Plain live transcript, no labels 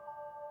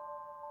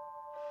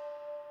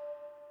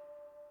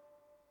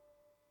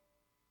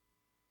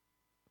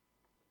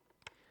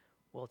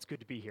Well, it's good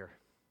to be here.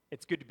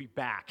 It's good to be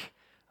back.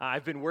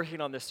 I've been working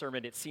on this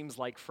sermon, it seems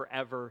like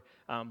forever.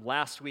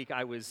 Last week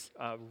I was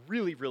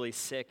really, really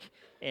sick,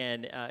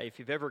 and if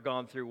you've ever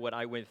gone through what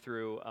I went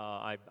through,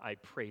 I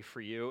pray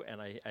for you,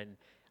 and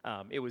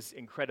it was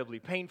incredibly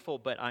painful,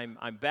 but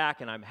I'm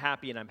back, and I'm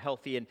happy, and I'm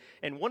healthy,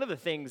 and one of the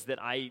things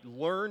that I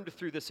learned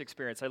through this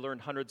experience, I learned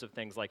hundreds of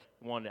things, like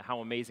one, how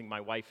amazing my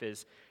wife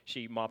is.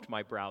 She mopped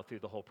my brow through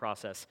the whole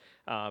process,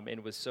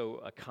 and was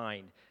so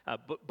kind.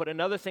 But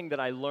another thing that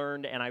I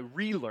learned, and I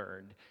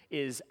relearned,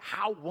 is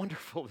how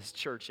wonderful this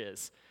church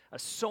is.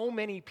 So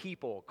many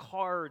people,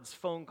 cards,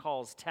 phone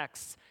calls,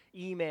 texts,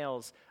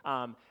 emails,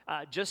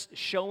 just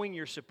showing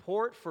your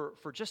support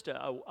for just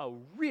a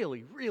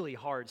really, really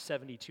hard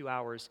 72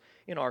 hours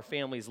in our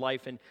family's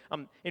life.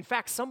 And in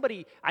fact,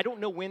 somebody, I don't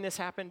know when this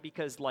happened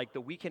because like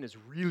the weekend is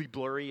really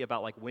blurry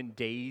about like when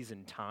days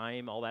and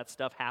time, all that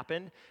stuff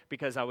happened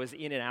because I was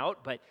in and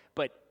out,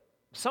 but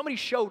somebody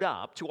showed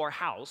up to our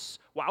house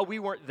while we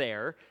weren't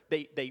there.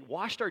 They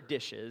washed our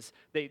dishes,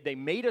 they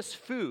made us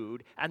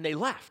food, and they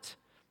left.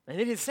 And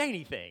they didn't say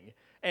anything.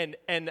 And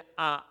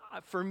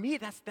for me,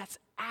 that's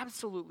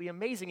absolutely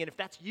amazing. And if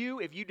that's you,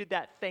 if you did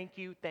that, thank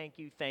you, thank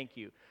you, thank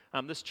you.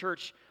 This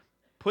church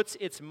puts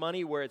its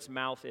money where its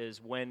mouth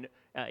is when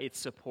it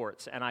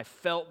supports. And I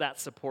felt that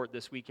support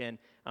this weekend,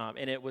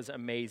 and it was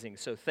amazing.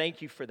 So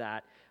thank you for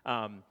that.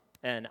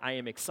 And I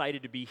am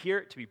excited to be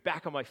here, to be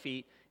back on my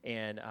feet,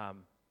 and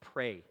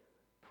pray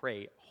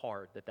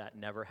hard that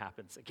never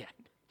happens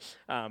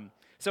again.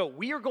 So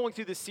we are going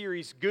through this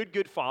series,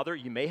 Good Father.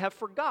 You may have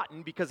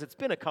forgotten because it's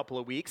been a couple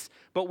of weeks,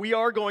 but we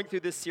are going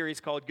through this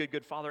series called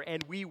Good Father,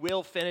 and we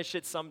will finish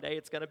it someday.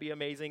 It's going to be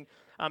amazing.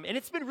 And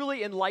it's been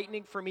really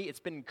enlightening for me. It's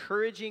been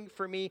encouraging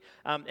for me.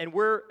 And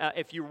we're,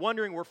 if you're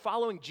wondering, we're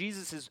following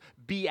Jesus'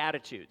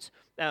 Beatitudes.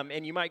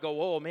 And you might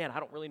go, oh man, I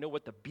don't really know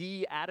what the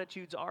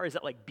Beatitudes are. Is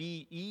that like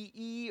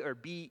B-E-E or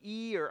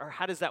B-E, or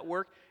how does that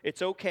work?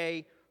 It's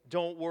okay.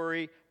 Don't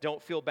worry,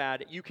 don't feel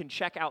bad. You can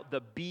check out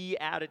the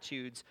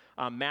Beatitudes,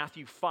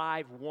 Matthew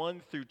 5, 1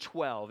 through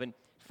 12. And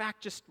in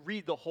fact, just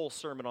read the whole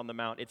Sermon on the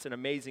Mount. It's an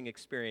amazing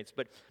experience.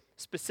 But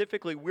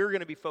specifically, we're going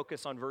to be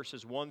focused on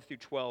verses 1 through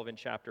 12 in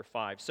chapter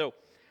 5. So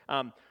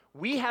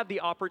we have the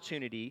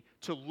opportunity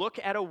to look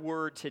at a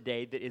word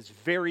today that is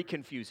very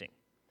confusing.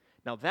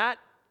 Now that,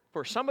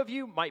 for some of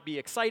you, might be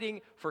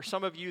exciting. For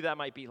some of you, that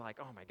might be like,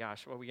 oh my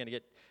gosh, well, are we going to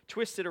get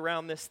twisted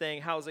around this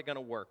thing? How's it going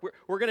to work?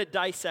 We're going to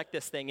dissect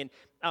this thing. And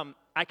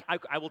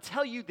I will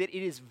tell you that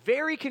it is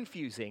very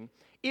confusing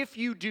if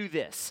you do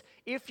this,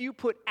 if you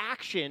put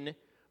action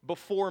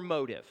before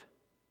motive,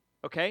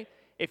 okay?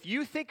 If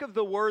you think of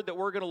the word that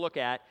we're going to look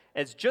at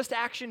as just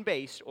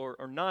action-based or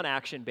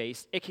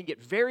non-action-based, it can get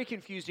very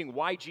confusing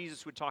why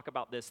Jesus would talk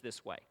about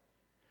this way.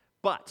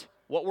 But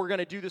what we're going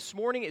to do this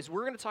morning is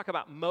we're going to talk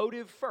about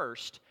motive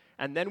first,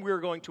 and then we're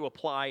going to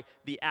apply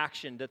the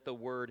action that the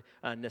word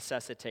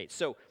necessitates.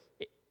 So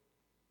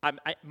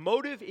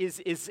motive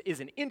is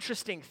an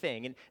interesting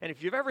thing, and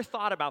if you've ever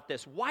thought about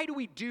this, why do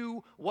we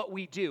do what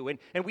we do?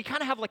 And we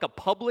kind of have like a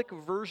public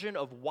version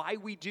of why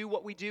we do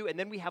what we do, and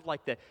then we have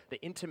like the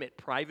intimate,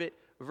 private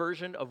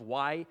version of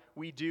why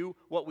we do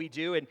what we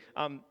do. And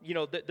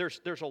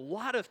there's a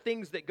lot of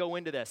things that go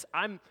into this.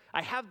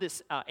 I have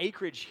this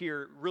acreage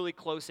here really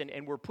close,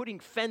 and we're putting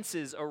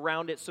fences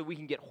around it so we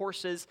can get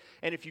horses.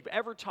 And if you've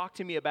ever talked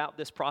to me about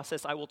this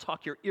process, I will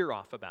talk your ear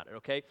off about it,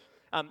 okay?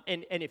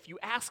 And if you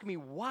ask me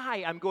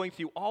why I'm going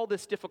through all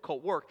this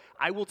difficult work,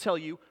 I will tell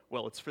you,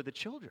 well, it's for the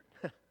children.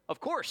 Of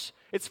course,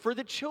 it's for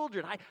the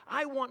children.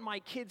 I want my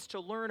kids to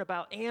learn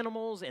about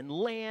animals and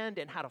land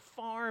and how to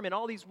farm and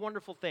all these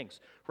wonderful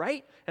things,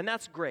 right? And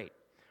that's great.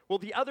 Well,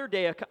 the other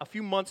day, a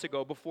few months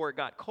ago, before it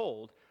got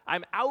cold,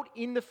 I'm out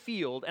in the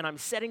field and I'm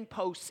setting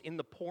posts in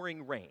the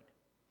pouring rain.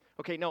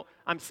 Okay, no,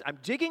 I'm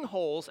digging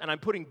holes and I'm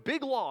putting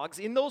big logs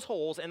in those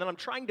holes, and then I'm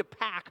trying to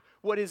pack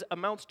what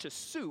amounts to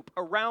soup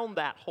around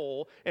that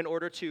hole in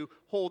order to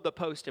hold the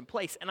post in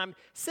place. And I'm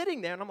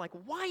sitting there and I'm like,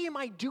 why am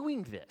I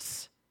doing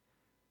this?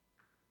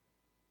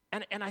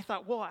 And I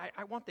thought, well,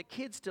 I want the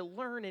kids to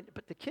learn,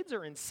 but the kids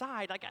are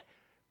inside.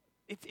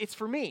 It's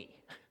for me.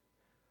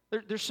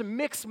 There's some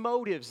mixed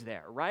motives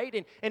there,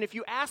 right? And if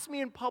you ask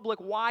me in public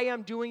why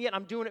I'm doing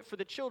it for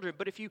the children.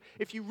 But if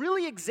you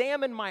really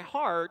examine my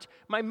heart,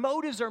 my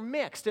motives are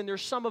mixed, and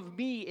there's some of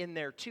me in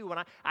there too,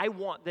 and I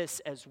want this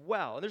as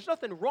well. And there's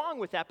nothing wrong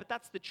with that, but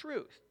that's the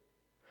truth.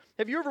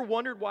 Have you ever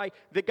wondered why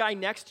the guy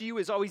next to you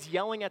is always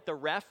yelling at the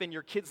ref in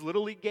your kid's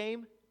Little League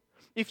game?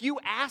 If you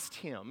asked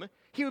him,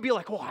 he would be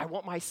like, I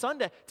want my son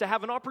to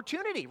have an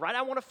opportunity, right?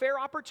 I want a fair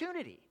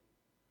opportunity.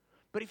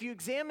 But if you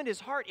examined his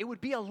heart, it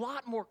would be a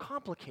lot more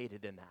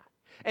complicated than that.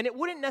 And it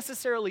wouldn't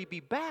necessarily be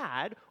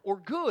bad or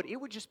good. It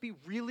would just be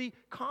really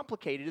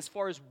complicated as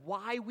far as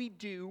why we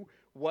do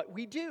what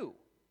we do.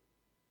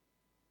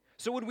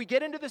 So when we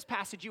get into this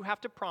passage, you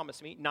have to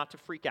promise me not to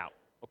freak out,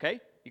 okay?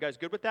 You guys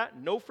good with that?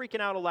 No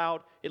freaking out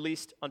allowed, at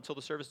least until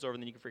the service is over,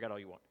 and then you can freak out all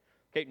you want.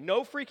 Okay,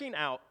 no freaking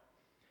out.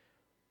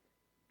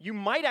 You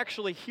might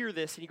actually hear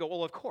this and you go,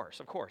 well, of course,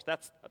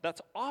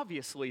 that's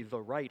obviously the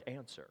right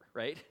answer,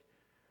 right?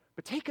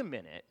 But take a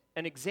minute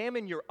and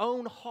examine your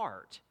own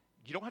heart.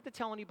 You don't have to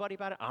tell anybody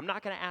about it. I'm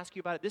not going to ask you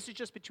about it. This is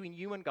just between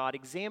you and God.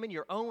 Examine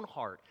your own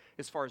heart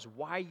as far as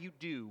why you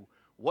do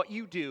what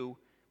you do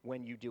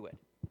when you do it.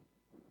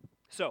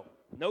 So,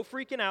 no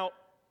freaking out.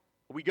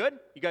 Are we good?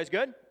 You guys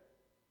good?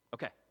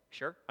 Okay,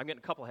 sure. I'm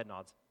getting a couple head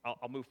nods.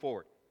 I'll move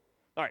forward.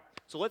 All right,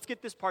 so let's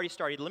get this party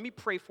started. Let me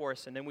pray for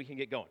us, and then we can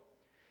get going.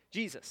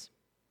 Jesus,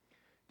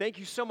 thank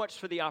you so much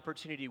for the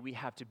opportunity we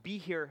have to be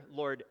here,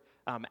 Lord.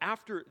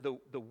 After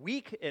the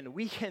week and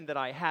weekend that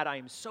I had, I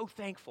am so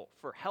thankful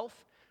for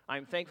health.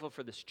 I'm thankful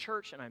for this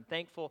church, and I'm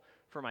thankful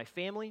for my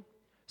family.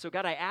 So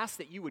God, I ask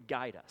that you would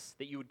guide us,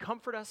 that you would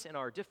comfort us in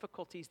our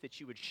difficulties, that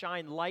you would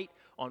shine light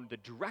on the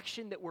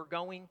direction that we're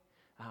going,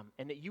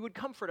 and that you would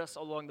comfort us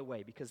along the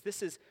way, because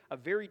this is a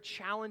very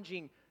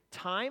challenging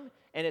time,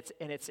 and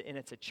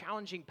it's a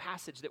challenging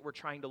passage that we're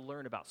trying to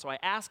learn about. So I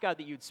ask, God,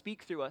 that you'd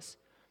speak through us,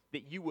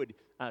 that you would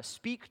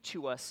speak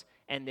to us,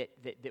 and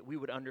that we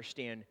would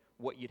understand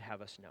what you'd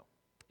have us know.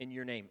 In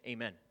your name,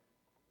 amen.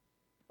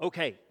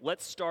 Okay,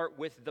 let's start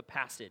with the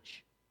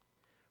passage.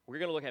 We're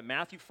going to look at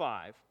Matthew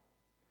 5.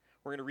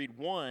 We're going to read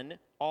 1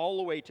 all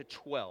the way to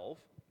 12,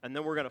 and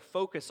then we're going to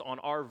focus on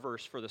our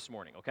verse for this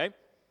morning, okay?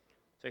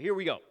 So here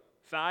we go.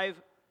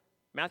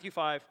 Matthew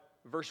 5,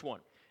 verse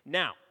 1.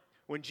 Now,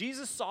 when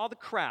Jesus saw the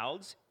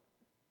crowds,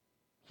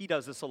 he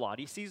does this a lot.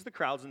 He sees the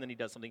crowds and then he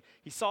does something.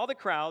 He saw the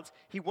crowds,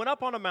 he went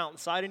up on a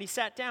mountainside and he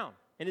sat down.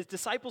 And his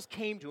disciples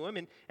came to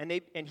him and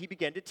he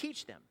began to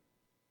teach them.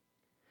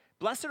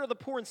 Blessed are the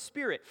poor in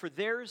spirit, for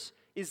theirs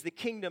is the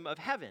kingdom of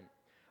heaven.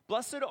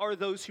 Blessed are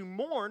those who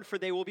mourn, for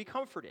they will be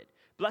comforted.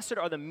 Blessed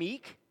are the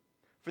meek,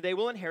 for they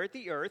will inherit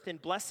the earth.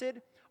 And blessed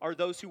are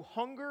those who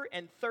hunger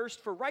and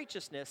thirst for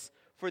righteousness,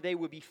 for they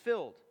will be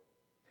filled.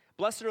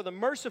 Blessed are the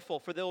merciful,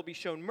 for they will be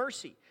shown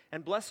mercy.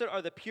 And blessed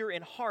are the pure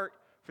in heart,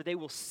 for they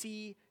will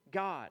see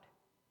God.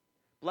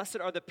 Blessed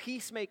are the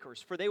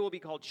peacemakers, for they will be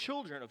called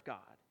children of God.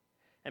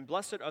 And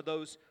blessed are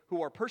those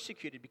who are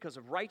persecuted because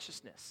of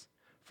righteousness,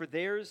 for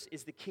theirs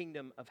is the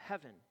kingdom of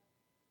heaven.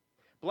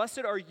 Blessed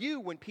are you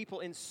when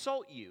people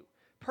insult you,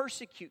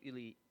 persecute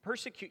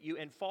you,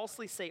 and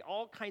falsely say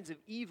all kinds of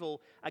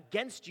evil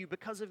against you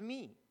because of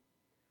me.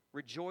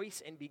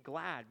 Rejoice and be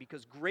glad,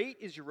 because great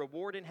is your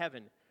reward in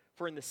heaven.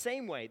 For in the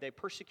same way they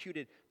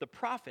persecuted the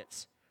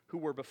prophets who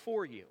were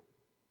before you.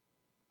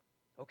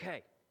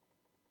 Okay.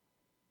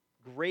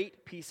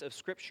 Great piece of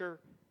scripture.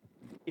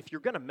 If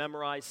you're going to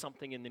memorize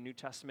something in the New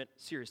Testament,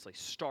 seriously,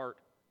 start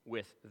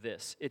with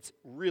this. It's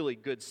really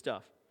good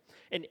stuff.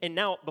 And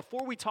now,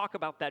 before we talk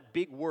about that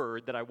big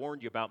word that I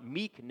warned you about,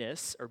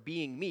 meekness, or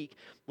being meek,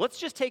 let's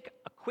just take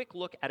a quick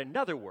look at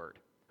another word,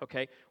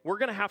 okay? We're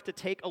going to have to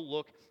take a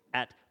look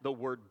at the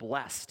word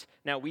blessed.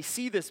 Now, we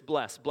see this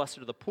blessed. Blessed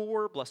are the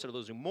poor, blessed are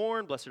those who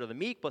mourn, blessed are the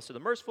meek, blessed are the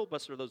merciful,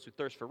 blessed are those who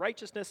thirst for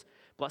righteousness,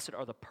 blessed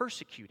are the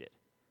persecuted.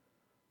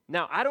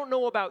 Now, I don't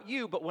know about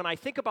you, but when I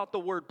think about the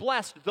word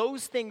blessed,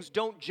 those things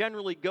don't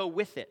generally go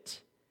with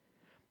it.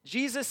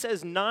 Jesus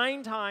says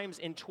 9 times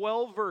in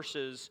 12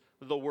 verses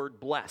the word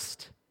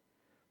blessed.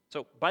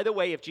 So, by the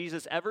way, if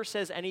Jesus ever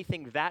says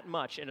anything that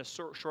much in a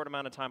short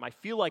amount of time, I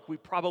feel like we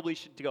probably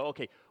should go,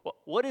 okay, well,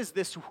 what does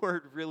this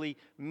word really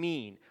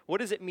mean? What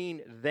does it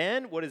mean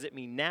then? What does it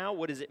mean now?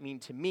 What does it mean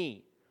to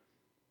me?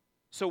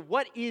 So,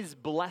 what is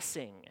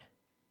blessing?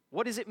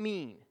 What does it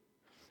mean?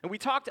 And we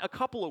talked a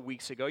couple of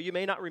weeks ago, you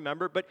may not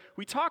remember, but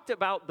we talked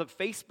about the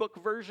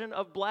Facebook version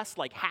of blessed,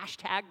 like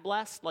hashtag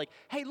blessed, like,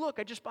 hey, look,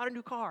 I just bought a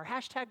new car,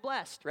 hashtag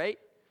blessed, right?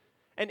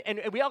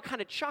 And we all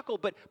kind of chuckle,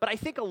 but I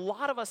think a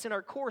lot of us in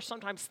our core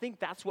sometimes think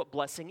that's what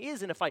blessing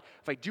is. And if I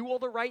do all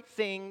the right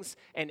things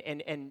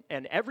and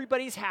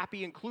everybody's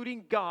happy,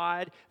 including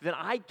God, then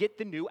I get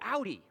the new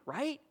Audi,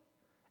 right?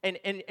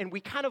 And we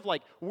kind of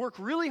like work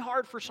really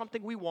hard for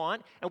something we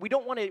want, and we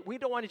don't want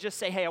to just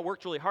say, hey, I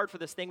worked really hard for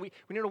this thing. We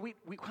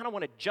kind of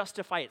want to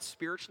justify it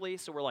spiritually.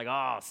 So we're like,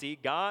 oh, see,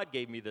 God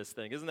gave me this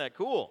thing. Isn't that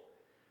cool?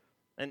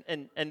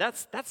 And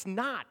that's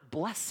not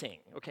blessing.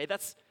 Okay,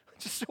 that's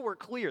just so we're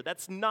clear.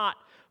 That's not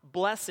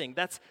blessing.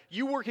 That's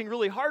you working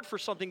really hard for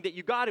something that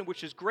you got, and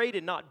which is great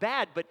and not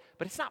bad, but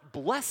it's not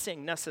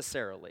blessing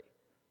necessarily.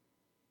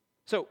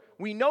 So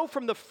we know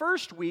from the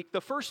first week,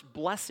 the first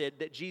blessed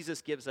that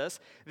Jesus gives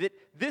us, that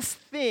this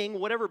thing,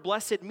 whatever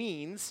blessed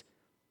means,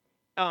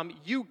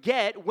 you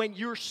get when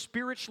you're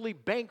spiritually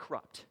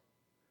bankrupt.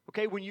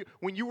 Okay, when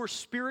you were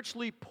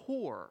spiritually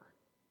poor,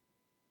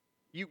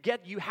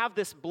 you have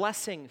this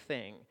blessing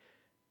thing.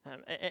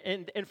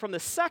 And from the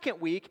second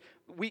week,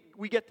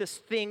 we get this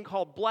thing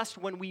called blessed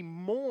when we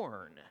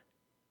mourn.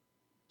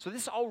 So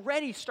this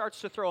already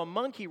starts to throw a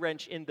monkey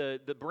wrench in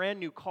the brand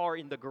new car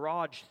in the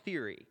garage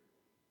theory.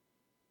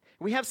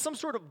 We have some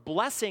sort of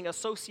blessing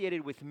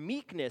associated with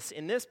meekness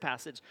in this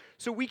passage,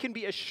 so we can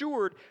be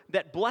assured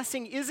that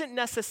blessing isn't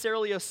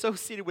necessarily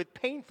associated with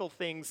painful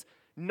things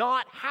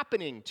not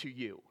happening to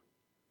you.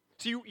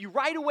 So you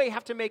right away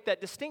have to make that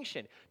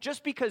distinction.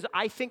 Just because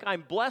I think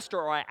I'm blessed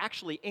or I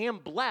actually am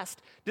blessed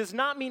does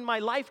not mean my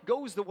life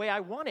goes the way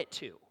I want it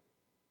to.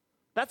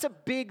 That's a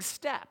big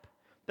step.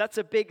 That's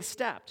a big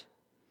step.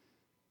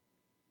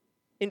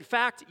 In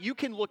fact, you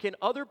can look in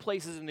other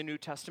places in the New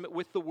Testament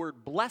with the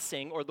word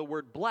blessing or the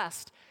word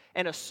blessed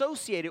and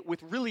associate it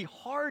with really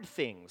hard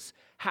things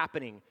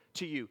happening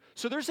to you.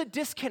 So there's a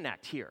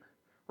disconnect here,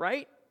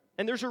 right?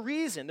 And there's a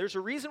reason. There's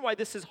a reason why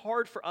this is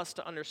hard for us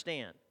to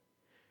understand.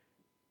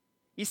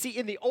 You see,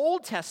 in the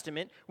Old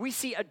Testament, we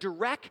see a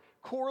direct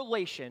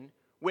correlation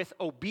with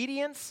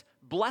obedience,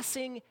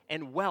 blessing,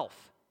 and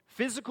wealth,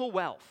 physical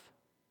wealth.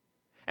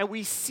 And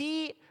we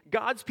see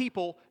God's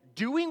people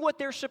doing what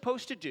they're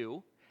supposed to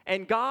do,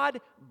 and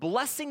God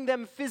blessing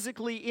them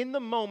physically in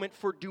the moment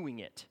for doing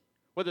it.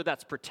 Whether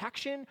that's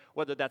protection,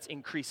 whether that's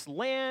increased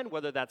land,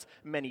 whether that's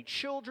many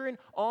children,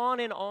 on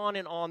and on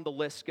and on the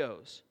list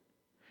goes.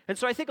 And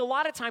so I think a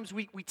lot of times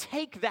we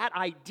take that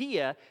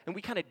idea and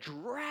we kind of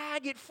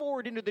drag it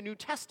forward into the New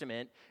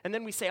Testament, and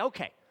then we say,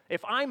 okay,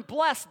 if I'm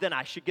blessed, then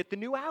I should get the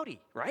new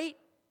Audi, right?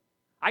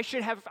 I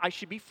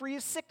should be free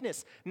of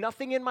sickness.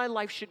 Nothing in my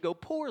life should go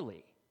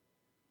poorly.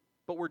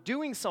 But we're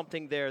doing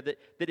something there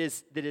that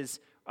is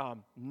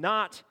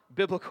not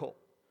biblical.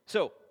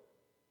 So,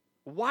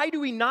 why do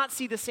we not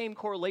see the same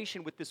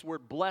correlation with this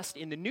word blessed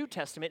in the New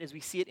Testament as we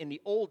see it in the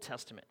Old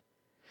Testament?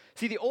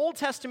 See, the Old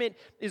Testament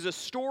is a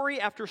story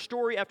after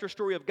story after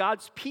story of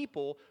God's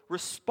people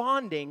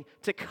responding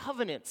to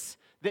covenants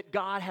that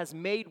God has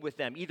made with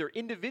them, either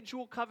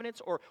individual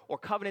covenants or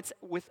covenants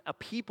with a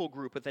people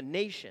group, with a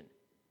nation.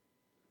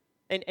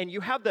 And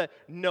you have the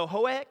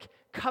Noahic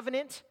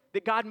covenant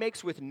that God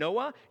makes with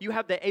Noah. You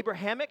have the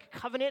Abrahamic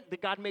covenant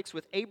that God makes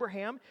with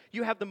Abraham.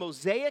 You have the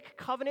Mosaic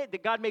covenant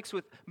that God makes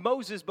with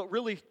Moses, but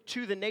really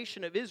to the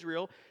nation of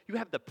Israel. You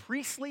have the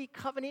priestly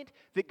covenant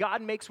that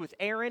God makes with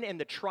Aaron and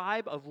the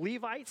tribe of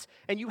Levites.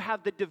 And you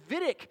have the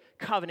Davidic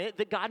covenant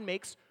that God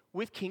makes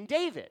with King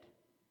David.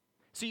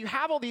 So you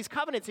have all these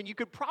covenants, and you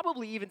could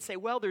probably even say,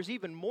 well, there's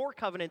even more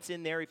covenants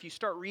in there. If you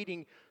start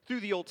reading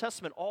through the Old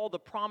Testament, all the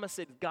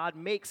promises God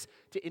makes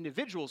to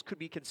individuals could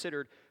be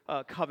considered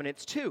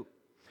covenants too.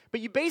 But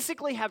you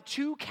basically have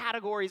two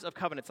categories of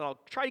covenants, and I'll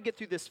try to get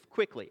through this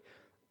quickly.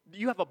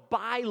 You have a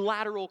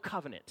bilateral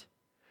covenant.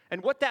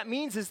 And what that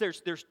means is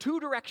there's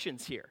two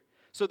directions here.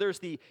 So there's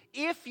the,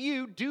 if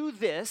you do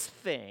this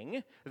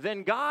thing,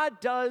 then God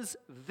does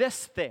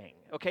this thing.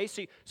 Okay,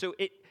 so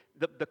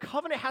the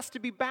covenant has to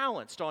be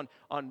balanced on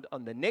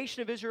the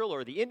nation of Israel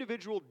or the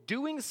individual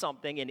doing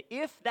something, and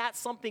if that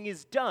something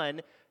is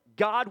done,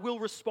 God will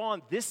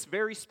respond this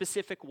very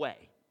specific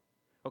way.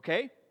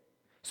 Okay?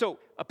 So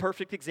a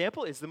perfect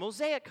example is the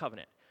Mosaic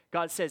covenant.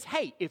 God says,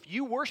 hey, if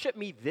you worship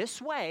me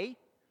this way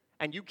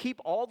and you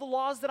keep all the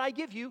laws that I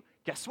give you,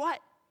 guess what?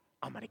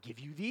 I'm going to give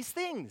you these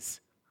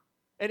things.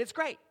 And it's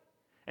great.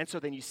 And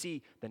so then you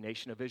see the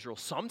nation of Israel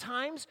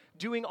sometimes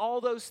doing all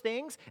those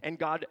things and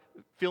God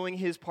filling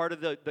his part of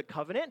the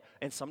covenant.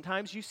 And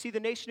sometimes you see the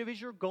nation of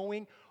Israel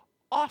going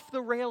off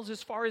the rails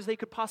as far as they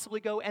could possibly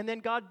go, and then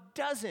God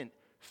doesn't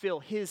fill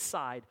his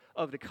side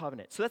of the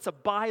covenant. So that's a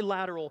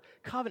bilateral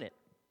covenant.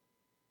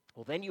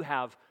 Well, then you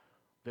have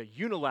the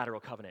unilateral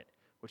covenant,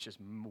 which is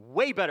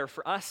way better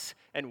for us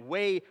and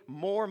way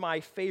more my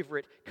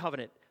favorite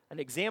covenant. An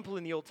example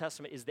in the Old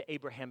Testament is the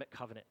Abrahamic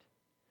covenant.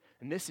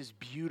 And this is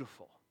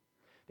beautiful.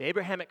 The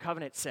Abrahamic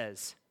covenant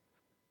says,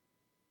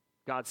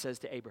 God says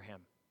to Abraham,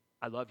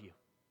 I love you,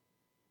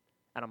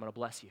 and I'm going to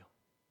bless you.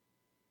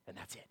 And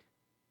that's it.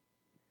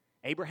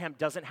 Abraham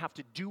doesn't have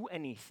to do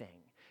anything.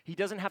 He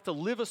doesn't have to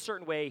live a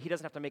certain way. He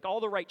doesn't have to make all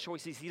the right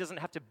choices. He doesn't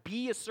have to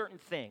be a certain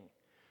thing.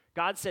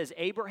 God says,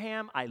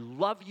 Abraham, I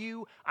love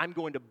you, I'm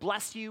going to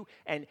bless you,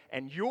 and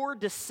your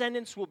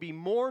descendants will be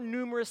more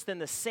numerous than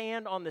the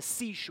sand on the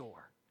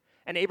seashore.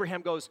 And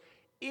Abraham goes,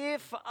 and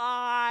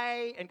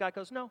God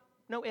goes, no,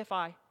 if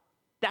I.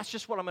 That's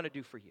just what I'm going to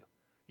do for you.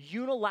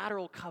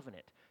 Unilateral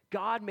covenant.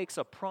 God makes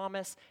a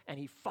promise, and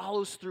he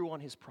follows through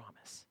on his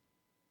promise.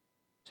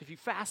 So if you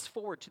fast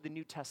forward to the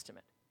New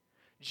Testament,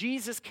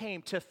 Jesus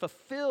came to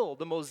fulfill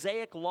the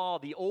Mosaic law,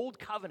 the old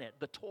covenant,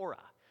 the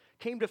Torah,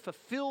 came to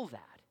fulfill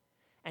that.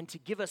 And to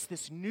give us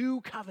this new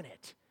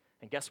covenant.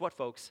 And guess what,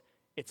 folks?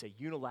 It's a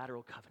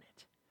unilateral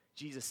covenant.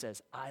 Jesus says,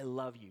 I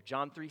love you.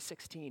 John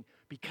 3:16,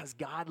 because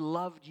God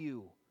loved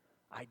you,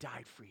 I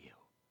died for you.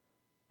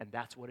 And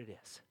that's what it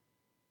is.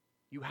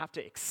 You have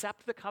to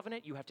accept the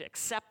covenant. You have to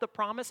accept the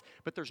promise.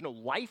 But there's no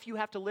life you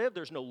have to live.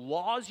 There's no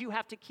laws you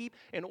have to keep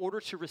in order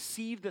to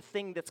receive the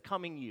thing that's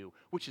coming you,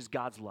 which is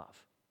God's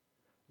love.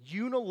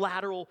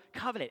 Unilateral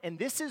covenant. And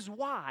this is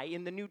why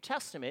in the New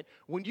Testament,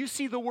 when you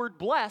see the word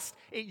blessed,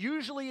 it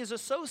usually is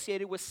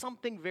associated with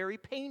something very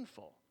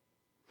painful.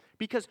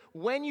 Because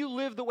when you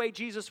live the way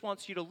Jesus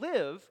wants you to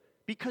live,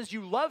 because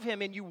you love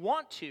him and you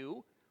want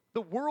to,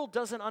 the world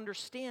doesn't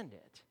understand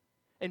it.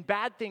 And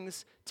bad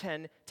things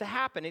tend to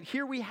happen. And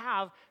here we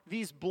have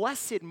these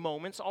blessed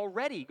moments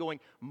already going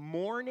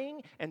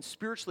mourning and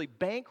spiritually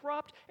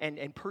bankrupt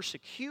and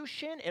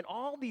persecution and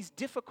all these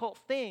difficult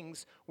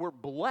things. We're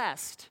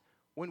blessed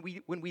when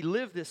we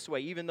live this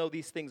way, even though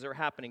these things are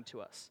happening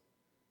to us.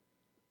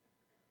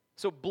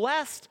 So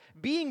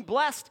being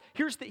blessed,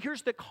 here's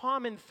the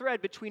common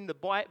thread between the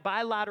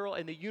bilateral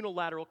and the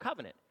unilateral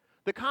covenant.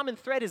 The common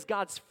thread is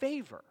God's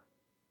favor.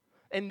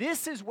 And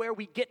this is where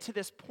we get to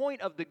this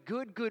point of the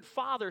good, good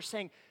Father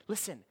saying,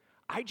 listen,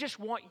 I just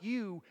want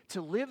you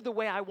to live the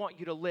way I want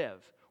you to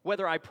live,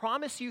 whether I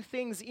promise you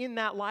things in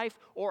that life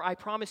or I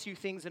promise you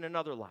things in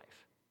another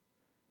life.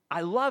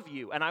 I love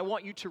you, and I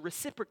want you to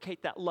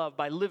reciprocate that love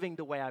by living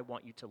the way I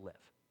want you to live.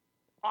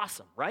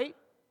 Awesome, right?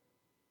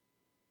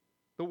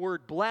 The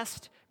word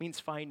blessed means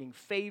finding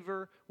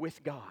favor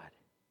with God.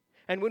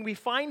 And when we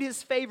find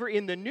his favor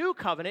in the new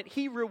covenant,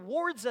 he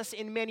rewards us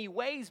in many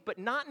ways, but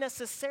not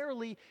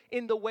necessarily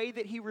in the way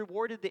that he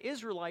rewarded the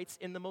Israelites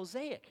in the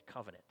Mosaic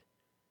covenant.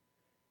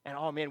 And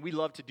oh man, we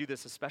love to do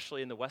this,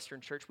 especially in the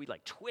Western church. We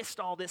like twist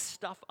all this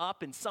stuff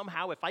up, and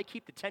somehow if I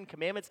keep the 10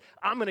 Commandments,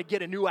 I'm going to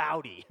get a new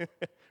Audi,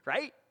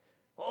 right?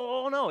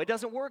 Oh no, it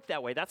doesn't work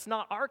that way. That's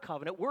not our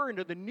covenant. We're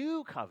into the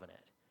new covenant,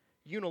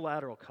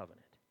 unilateral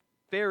covenant.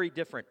 Very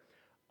different.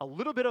 A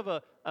little bit of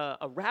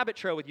a rabbit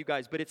trail with you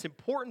guys, but it's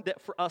important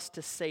that for us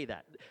to say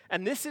that.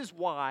 And this is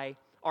why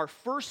our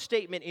first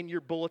statement in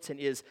your bulletin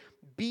is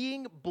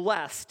being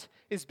blessed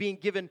is being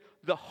given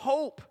the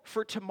hope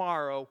for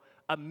tomorrow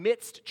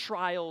amidst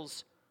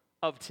trials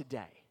of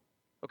today.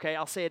 Okay,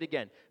 I'll say it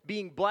again.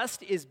 Being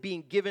blessed is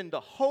being given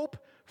the hope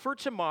for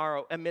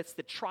tomorrow amidst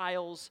the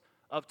trials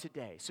of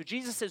today. So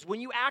Jesus says,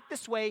 when you act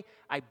this way,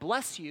 I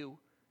bless you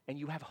and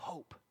you have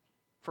hope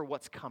for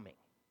what's coming.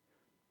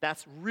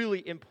 That's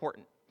really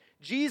important.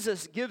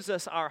 Jesus gives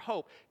us our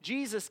hope.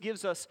 Jesus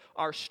gives us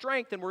our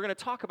strength, and we're going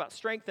to talk about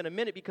strength in a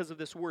minute because of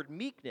this word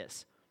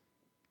meekness.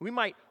 We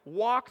might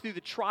walk through the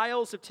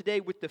trials of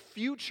today with the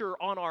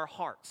future on our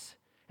hearts,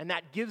 and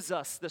that gives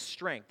us the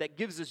strength. That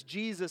gives us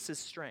Jesus'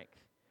 strength.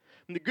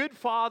 And the good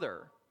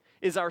Father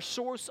is our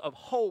source of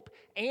hope,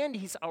 and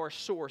he's our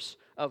source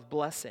of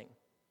blessing.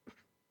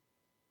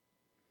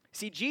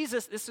 See,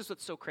 Jesus, this is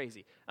what's so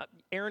crazy.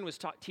 Aaron was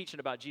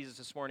teaching about Jesus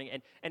this morning,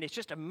 and it's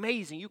just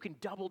amazing. You can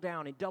double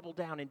down and double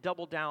down and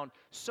double down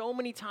so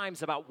many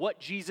times about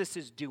what Jesus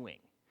is doing.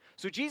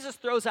 So Jesus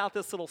throws out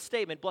this little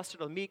statement, blessed are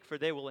the meek, for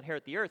they will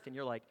inherit the earth. And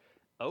you're like,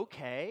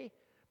 okay.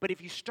 But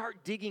if you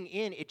start digging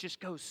in, it just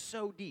goes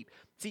so deep.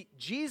 See,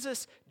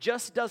 Jesus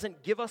just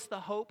doesn't give us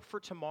the hope for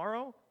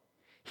tomorrow.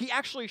 He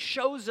actually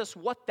shows us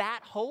what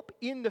that hope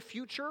in the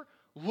future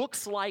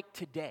looks like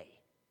today.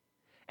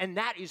 And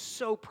that is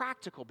so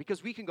practical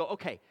because we can go,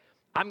 okay,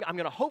 I'm going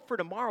to hope for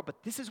tomorrow, but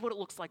this is what it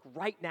looks like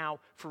right now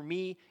for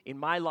me in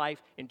my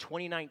life in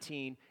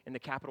 2019 in the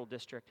Capital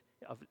District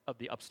of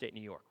the upstate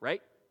New York,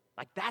 right?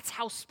 Like that's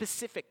how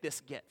specific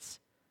this gets.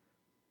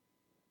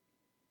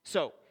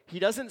 So he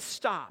doesn't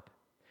stop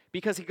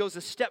because he goes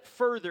a step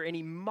further and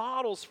he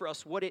models for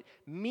us what it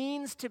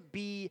means to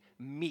be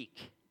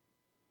meek.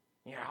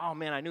 You know, oh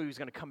man, I knew he was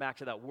going to come back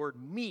to that word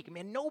meek.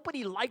 Man,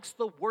 nobody likes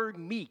the word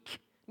meek.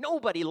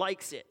 Nobody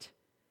likes it.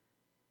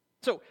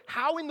 So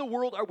how in the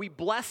world are we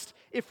blessed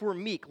if we're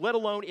meek, let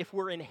alone if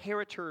we're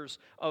inheritors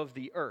of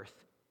the earth?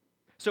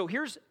 So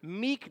here's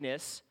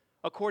meekness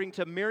according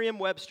to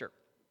Merriam-Webster.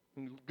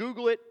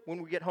 Google it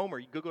when we get home, or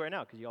you Google it right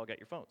now because you all got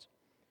your phones.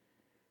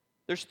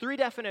 There's 3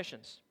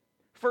 definitions.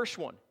 First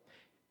one,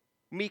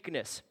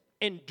 meekness,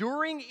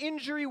 enduring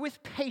injury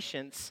with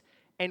patience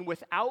and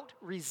without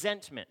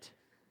resentment.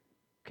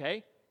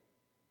 Okay?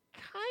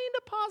 Kind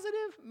of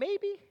positive,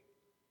 maybe.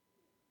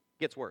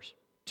 Gets worse.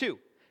 2,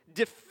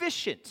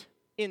 deficient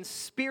in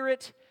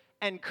spirit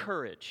and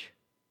courage.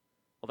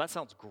 Well, that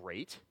sounds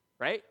great,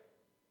 right?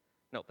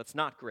 No, that's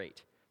not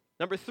great.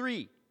 Number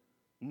 3,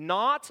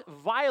 not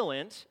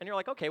violent, and you're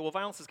like, okay, well,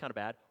 violence is kind of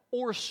bad,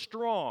 or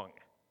strong.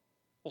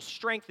 Well,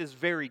 strength is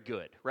very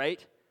good,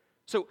 right?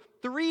 So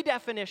 3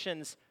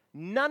 definitions,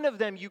 none of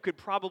them you could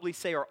probably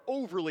say are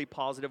overly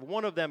positive,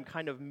 one of them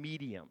kind of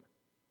medium.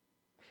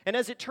 And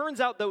as it turns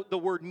out, the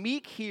word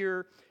meek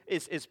here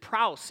is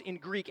praus in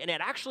Greek, and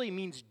it actually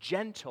means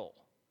gentle.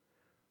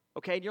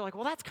 Okay, and you're like,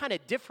 well, that's kind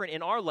of different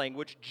in our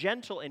language.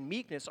 Gentle and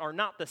meekness are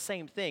not the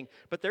same thing,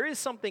 but there is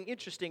something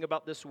interesting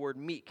about this word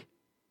meek.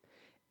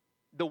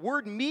 The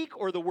word meek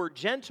or the word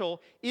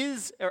gentle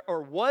is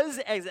or was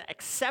as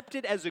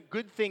accepted as a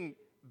good thing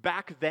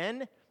back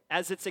then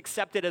as it's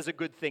accepted as a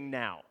good thing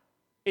now.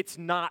 It's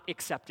not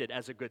accepted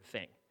as a good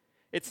thing.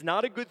 It's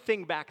not a good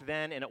thing back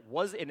then, and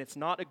it's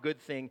not a good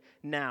thing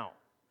now.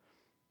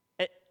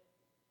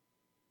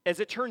 As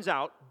it turns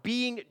out,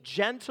 being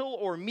gentle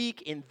or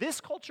meek in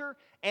this culture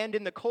and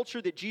in the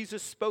culture that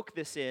Jesus spoke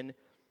this in,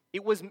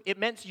 it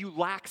meant you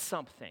lack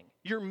something.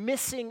 You're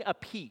missing a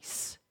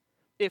piece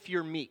if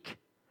you're meek.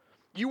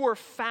 You are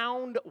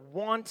found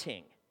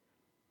wanting.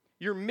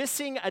 You're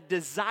missing a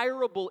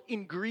desirable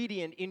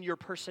ingredient in your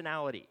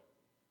personality.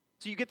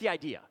 So you get the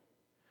idea.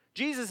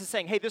 Jesus is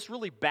saying, hey, this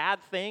really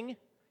bad thing,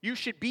 you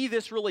should be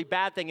this really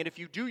bad thing, and if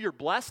you do, you're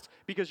blessed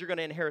because you're going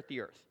to inherit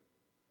the earth.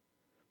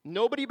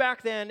 Nobody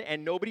back then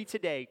and nobody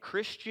today,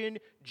 Christian,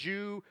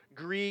 Jew,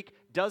 Greek,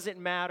 doesn't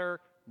matter.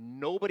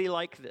 Nobody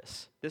liked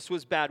this. This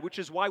was bad, which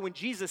is why when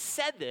Jesus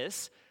said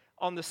this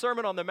on the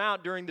Sermon on the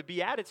Mount during the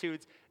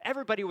Beatitudes,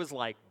 everybody was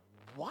like,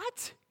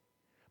 what?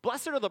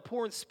 Blessed are the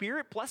poor in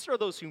spirit, blessed are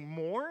those who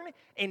mourn,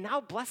 and now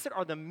blessed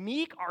are the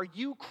meek. Are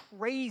you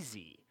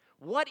crazy?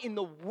 what in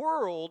the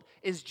world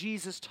is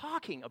Jesus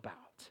talking about?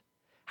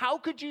 How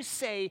could you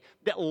say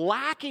that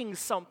lacking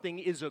something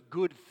is a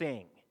good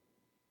thing?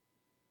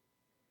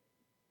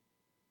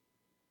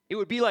 It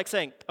would be like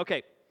saying,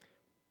 okay,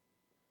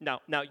 now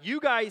you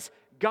guys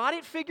got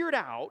it figured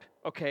out,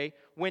 okay,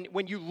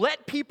 when you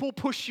let people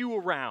push you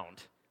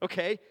around,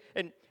 okay?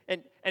 And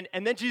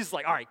then Jesus is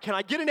like, all right, can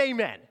I get an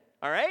amen?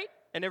 All right?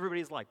 And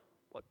everybody's like,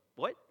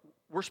 what?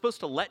 We're supposed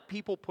to let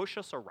people push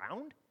us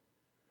around?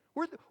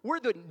 We're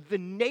the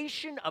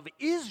nation of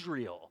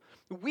Israel.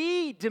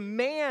 We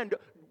demand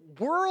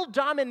world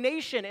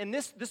domination, and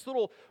this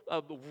little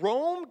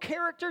Rome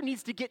character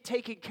needs to get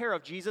taken care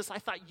of, Jesus. I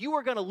thought you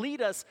were going to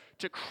lead us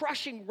to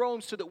crushing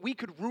Rome so that we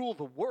could rule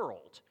the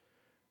world.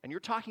 And you're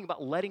talking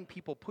about letting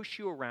people push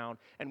you around,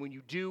 and when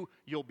you do,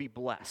 you'll be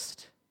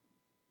blessed.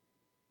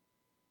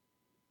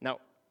 Now,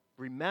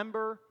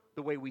 remember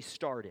the way we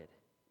started.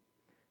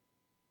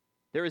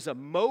 There is a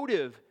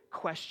motive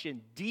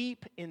question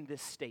deep in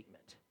this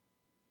statement.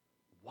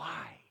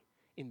 Why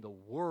in the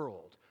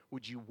world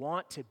would you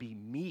want to be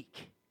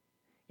meek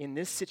in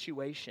this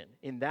situation,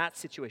 in that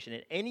situation,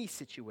 in any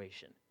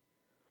situation?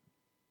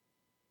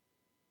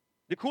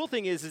 The cool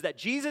thing is that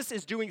Jesus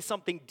is doing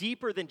something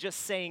deeper than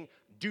just saying,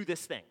 do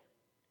this thing.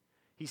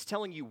 He's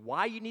telling you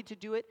why you need to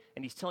do it,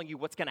 and he's telling you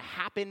what's going to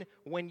happen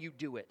when you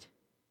do it.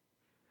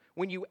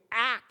 When you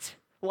act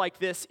like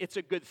this, it's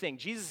a good thing.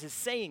 Jesus is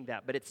saying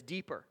that, but it's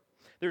deeper.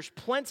 There's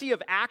plenty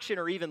of action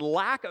or even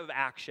lack of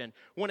action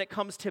when it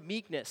comes to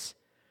meekness,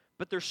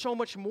 but there's so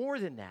much more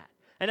than that.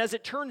 And as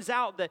it turns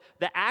out, the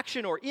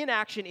action or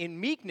inaction in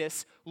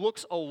meekness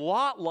looks a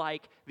lot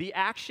like the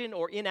action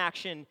or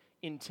inaction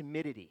in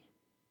timidity.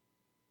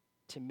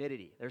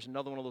 Timidity. There's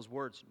another one of those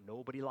words.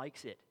 Nobody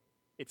likes it.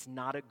 It's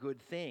not a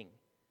good thing.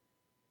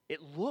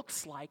 It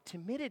looks like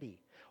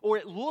timidity, or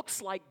it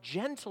looks like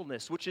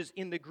gentleness, which is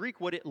in the Greek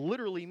what it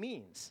literally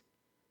means.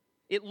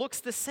 It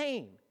looks the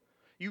same.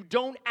 You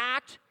don't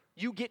act,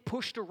 you get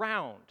pushed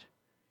around.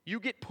 You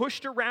get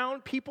pushed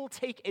around, people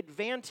take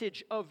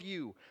advantage of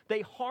you.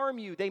 They harm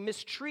you, they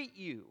mistreat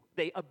you,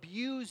 they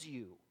abuse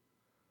you.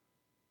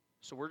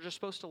 So we're just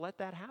supposed to let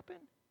that happen?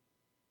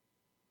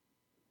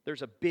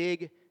 There's a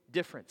big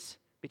difference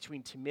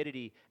between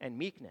timidity and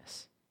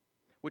meekness,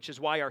 which is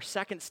why our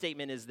second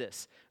statement is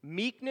this.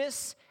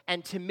 Meekness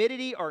and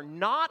timidity are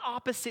not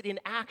opposite in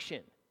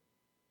action,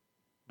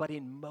 but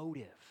in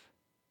motive.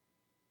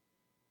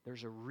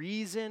 There's a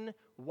reason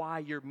why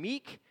you're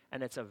meek,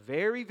 and it's a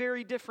very,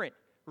 very different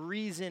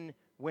reason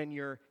when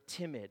you're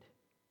timid.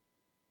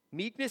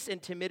 Meekness and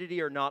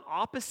timidity are not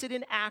opposite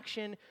in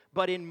action,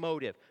 but in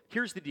motive.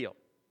 Here's the deal.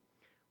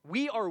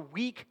 We are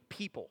weak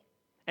people,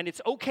 and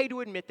it's okay to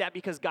admit that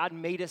because God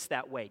made us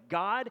that way.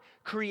 God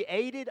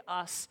created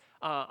us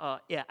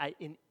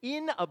an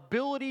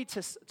inability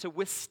to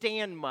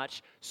withstand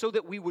much so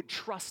that we would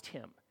trust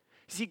Him.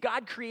 See,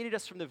 God created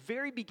us from the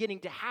very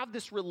beginning to have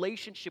this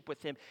relationship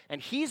with Him,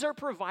 and He's our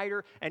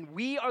provider, and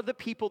we are the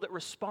people that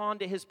respond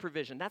to His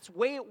provision. That's the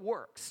way it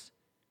works.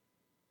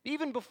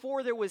 Even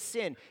before there was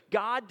sin,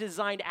 God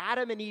designed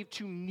Adam and Eve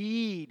to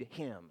need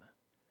Him.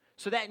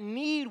 So that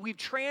need we've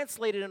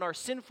translated in our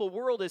sinful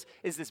world is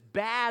this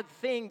bad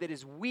thing that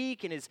is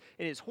weak and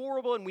is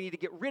horrible, and we need to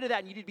get rid of that,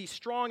 and you need to be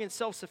strong and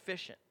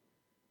self-sufficient.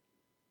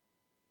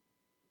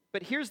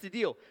 But here's the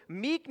deal.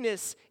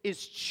 Meekness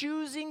is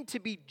choosing to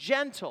be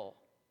gentle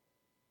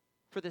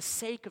for the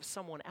sake of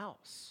someone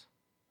else.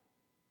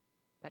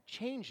 That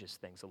changes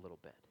things a little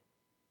bit.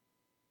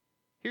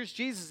 Here's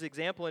Jesus'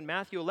 example in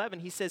Matthew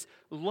 11. He says,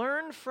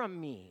 "Learn from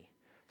me,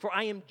 for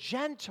I am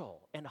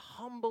gentle and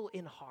humble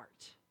in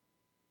heart."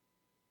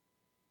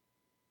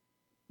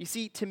 You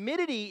see,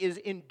 timidity is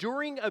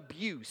enduring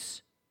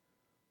abuse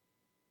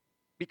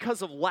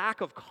because of lack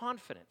of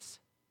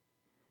confidence.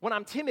 When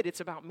I'm timid, it's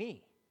about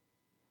me.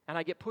 And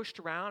I get pushed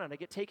around, and I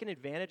get taken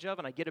advantage of,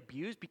 and I get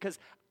abused because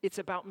it's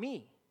about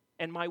me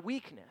and my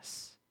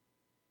weakness.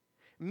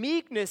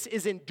 Meekness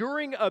is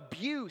enduring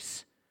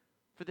abuse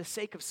for the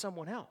sake of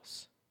someone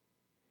else.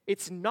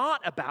 It's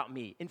not about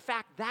me. In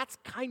fact, that's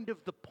kind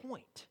of the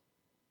point.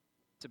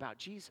 It's about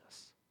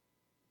Jesus.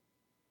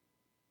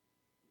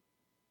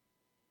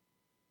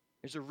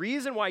 There's a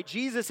reason why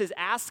Jesus is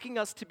asking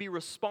us to be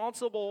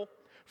responsible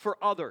for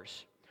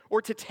others,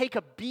 or to take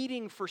a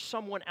beating for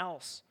someone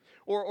else,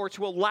 or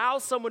to allow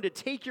someone to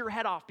take your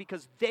head off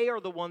because they are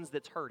the ones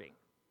that's hurting.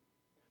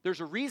 There's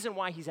a reason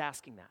why He's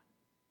asking that.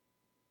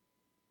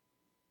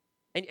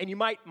 And you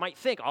might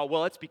think, oh,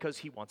 well, it's because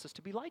He wants us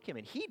to be like Him,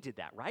 and He did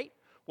that, right?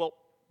 Well,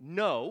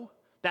 no,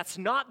 that's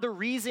not the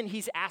reason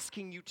He's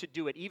asking you to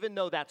do it, even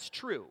though that's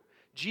true.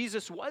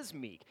 Jesus was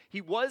meek.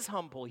 He was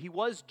humble. He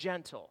was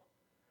gentle.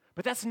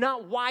 But that's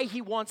not why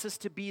He wants us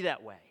to be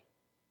that way.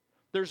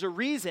 There's a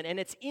reason, and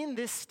it's in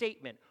this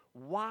statement,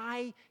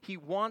 why He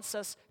wants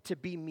us to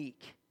be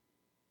meek.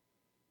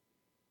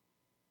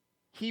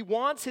 He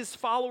wants His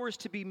followers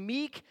to be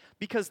meek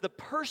because the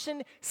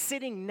person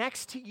sitting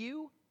next to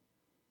you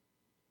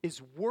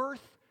is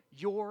worth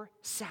your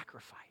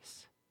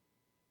sacrifice.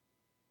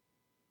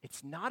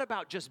 It's not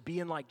about just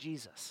being like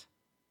Jesus.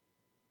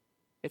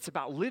 It's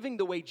about living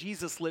the way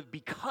Jesus lived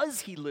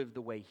because he lived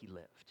the way he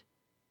lived.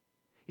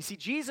 You see,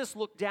 Jesus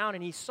looked down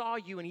and he saw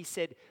you and he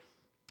said,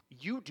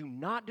 you do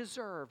not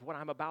deserve what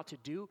I'm about to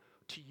do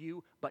to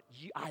you, but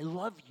I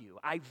love you.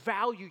 I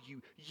value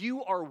you.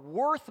 You are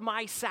worth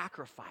my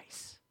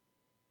sacrifice.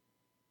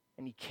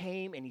 And he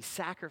came and he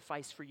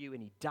sacrificed for you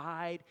and he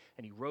died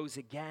and he rose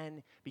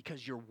again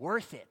because you're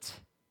worth it.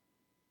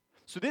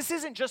 So this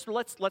isn't just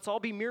let's all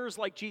be mirrors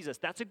like Jesus.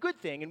 That's a good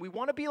thing and we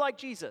want to be like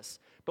Jesus,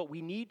 but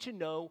we need to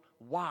know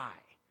why.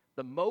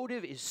 The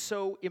motive is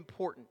so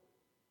important.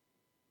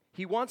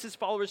 He wants his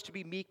followers to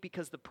be meek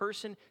because the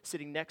person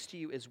sitting next to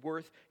you is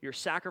worth your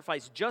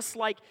sacrifice, just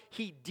like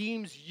he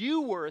deems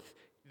you worth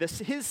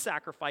his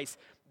sacrifice.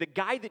 The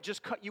guy that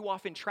just cut you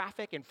off in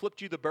traffic and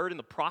flipped you the bird in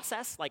the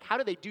process, like how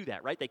do they do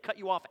that, right? They cut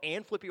you off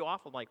and flip you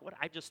off. I'm like, what?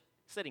 I'm just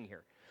sitting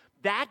here.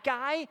 That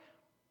guy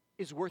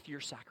is worth your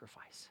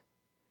sacrifice.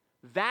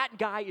 That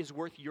guy is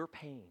worth your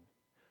pain.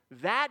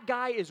 That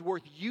guy is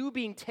worth you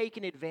being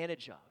taken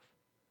advantage of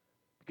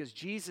because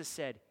Jesus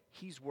said,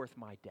 he's worth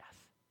my death.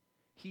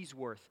 He's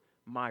worth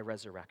my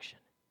resurrection.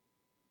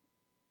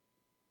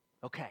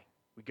 Okay,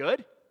 we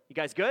good? You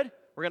guys good?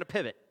 We're going to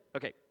pivot.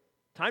 Okay,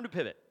 time to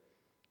pivot.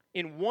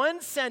 In one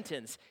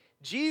sentence,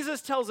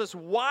 Jesus tells us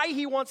why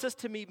he wants us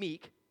to be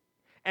meek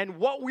and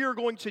what we are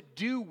going to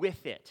do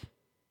with it.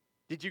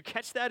 Did you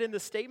catch that in the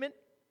statement?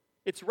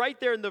 It's right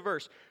there in the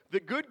verse.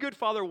 The good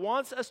Father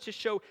wants us to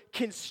show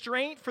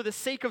constraint for the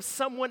sake of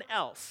someone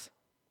else.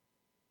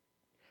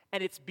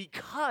 And it's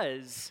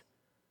because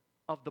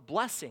of the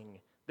blessing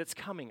that's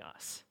coming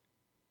us.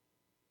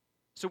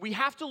 So we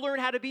have to learn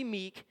how to be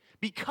meek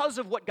because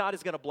of what God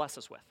is going to bless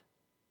us with.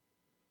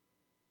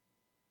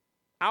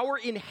 Our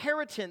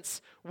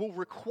inheritance will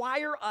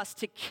require us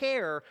to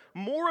care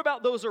more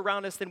about those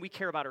around us than we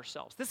care about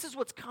ourselves. This is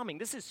what's coming.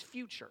 This is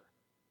future.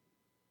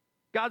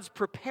 God's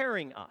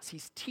preparing us.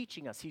 He's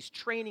teaching us. He's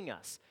training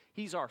us.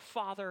 He's our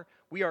Father.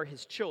 We are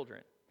his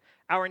children.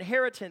 Our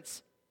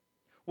inheritance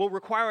will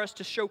require us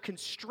to show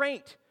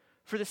constraint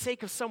for the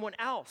sake of someone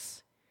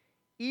else,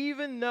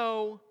 even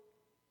though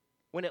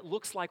when it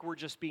looks like we're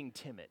just being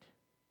timid.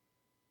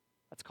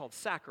 That's called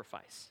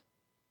sacrifice.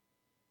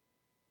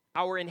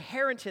 Our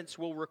inheritance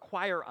will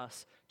require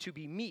us to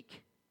be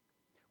meek,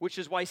 which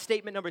is why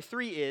statement number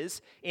 3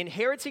 is,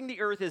 inheriting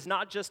the earth is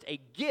not just a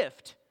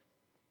gift,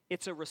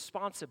 it's a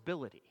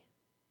responsibility.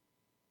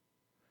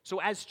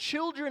 So as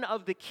children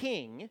of the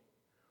King,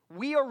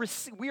 we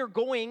are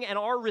going and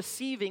are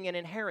receiving an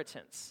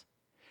inheritance.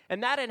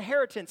 And that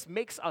inheritance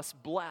makes us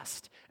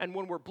blessed. And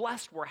when we're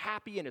blessed, we're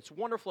happy and it's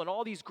wonderful and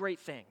all these great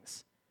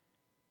things.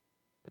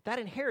 But that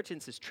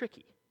inheritance is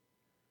tricky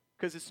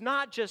because it's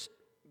not just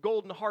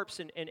golden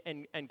harps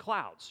and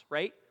clouds,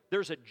 right?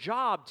 There's a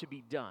job to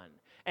be done.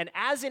 And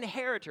as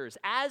inheritors,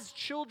 as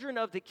children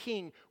of the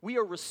King, we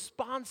are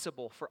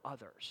responsible for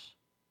others.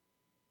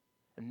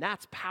 And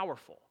that's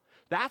powerful.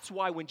 That's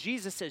why when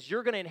Jesus says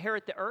you're going to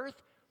inherit the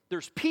earth,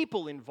 there's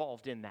people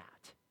involved in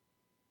that.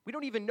 We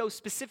don't even know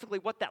specifically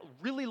what that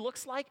really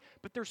looks like,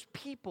 but there's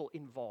people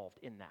involved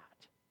in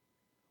that.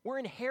 We're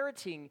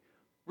inheriting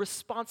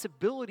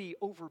responsibility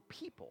over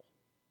people.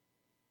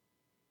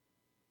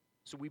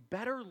 So we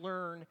better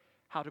learn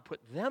how to put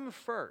them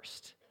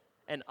first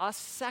and us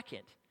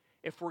second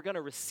if we're going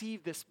to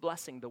receive this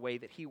blessing the way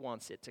that he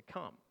wants it to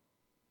come.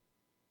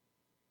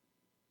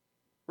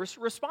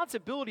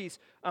 Responsibilities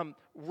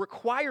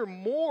require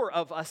more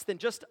of us than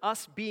just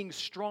us being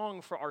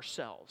strong for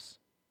ourselves.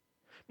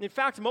 In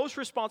fact, most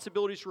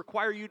responsibilities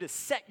require you to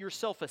set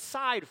yourself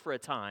aside for a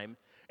time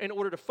in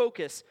order to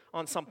focus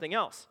on something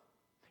else.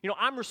 You know,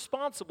 I'm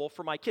responsible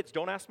for my kids.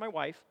 Don't ask my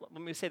wife.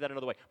 Let me say that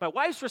another way. My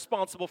wife's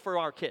responsible for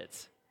our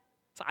kids.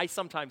 So I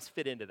sometimes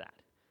fit into that.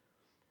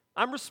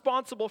 I'm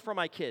responsible for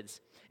my kids.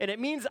 And it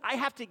means I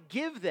have to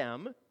give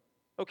them,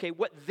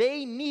 what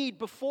they need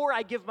before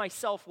I give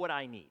myself what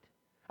I need.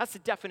 That's the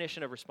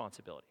definition of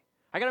responsibility.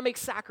 I got to make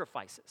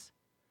sacrifices.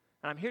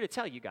 And I'm here to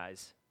tell you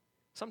guys,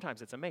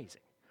 sometimes it's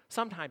amazing.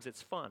 Sometimes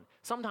it's fun.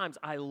 Sometimes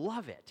I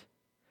love it.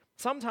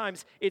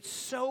 Sometimes it's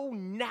so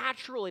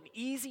natural and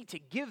easy to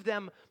give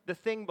them the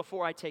thing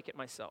before I take it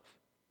myself.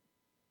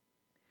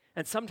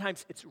 And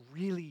sometimes it's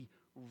really,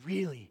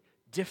 really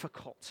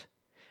difficult.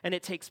 And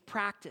it takes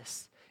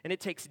practice, and it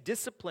takes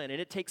discipline,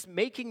 and it takes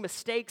making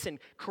mistakes and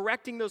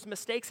correcting those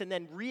mistakes and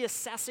then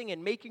reassessing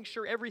and making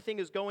sure everything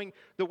is going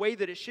the way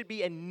that it should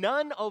be. And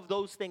none of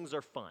those things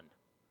are fun.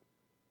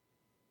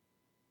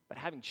 But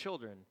having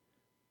children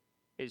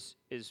is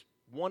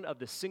one of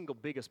the single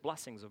biggest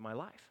blessings of my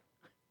life.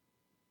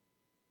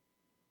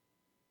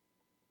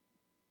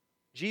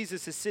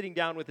 Jesus is sitting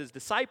down with his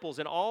disciples,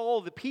 and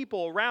all the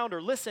people around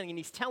are listening, and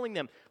he's telling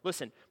them,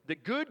 listen, the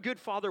good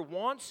Father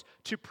wants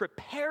to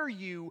prepare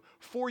you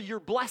for your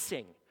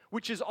blessing,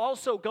 which is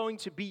also going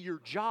to be your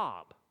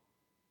job.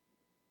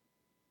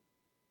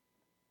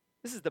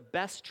 This is the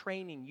best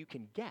training you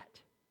can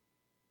get.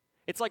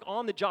 It's like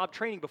on-the-job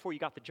training before you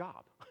got the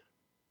job.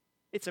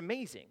 It's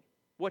amazing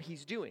what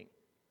he's doing.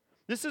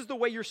 This is the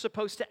way you're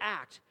supposed to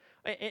act,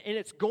 and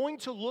it's going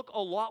to look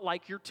a lot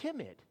like you're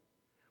timid.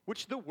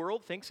 which the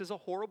world thinks is a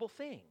horrible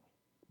thing.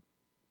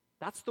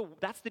 That's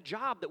the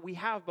job that we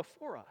have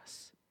before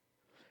us.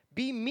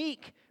 Be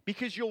meek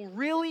because you'll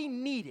really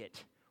need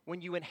it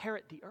when you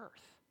inherit the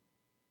earth.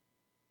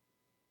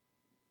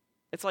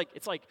 It's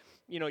like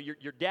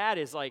your dad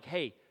is like,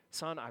 hey,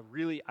 son, I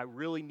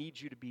really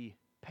need you to be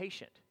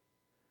patient.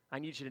 I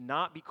need you to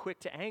not be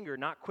quick to anger,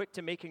 not quick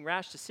to making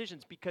rash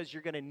decisions, because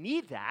you're going to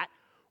need that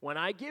when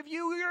I give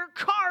you your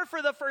car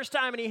for the first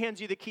time and he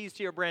hands you the keys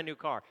to your brand new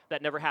car.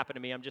 That never happened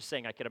to me. I'm just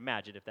saying I could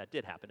imagine if that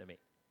did happen to me.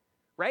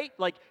 Right?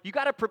 Like, you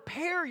got to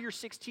prepare your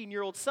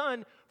 16-year-old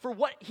son for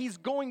what he's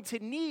going to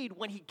need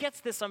when he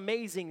gets this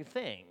amazing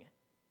thing.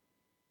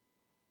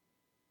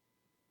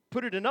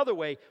 Put it another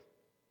way,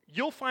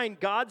 you'll find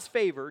God's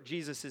favor,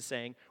 Jesus is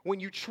saying,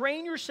 when you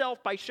train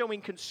yourself by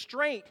showing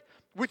constraint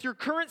with your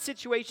current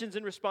situations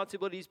and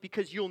responsibilities,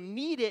 because you'll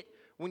need it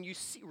when you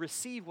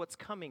receive what's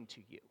coming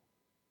to you.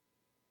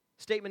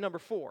 Statement number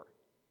 4,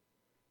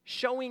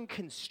 showing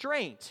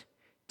constraint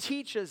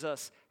teaches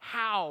us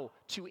how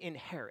to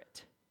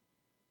inherit.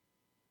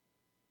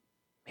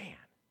 Man.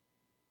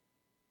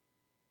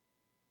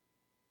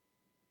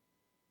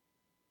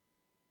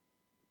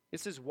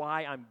 This is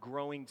why I'm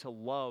growing to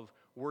love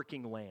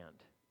working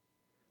land.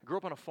 I grew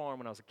up on a farm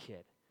when I was a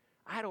kid.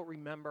 I don't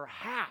remember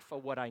half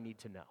of what I need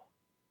to know.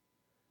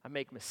 I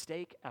make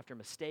mistake after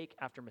mistake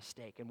after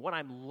mistake. And what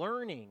I'm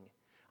learning,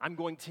 I'm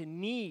going to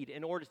need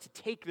in order to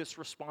take this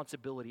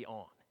responsibility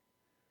on.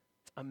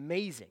 It's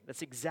amazing.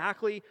 That's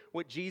exactly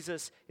what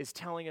Jesus is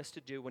telling us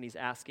to do when he's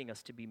asking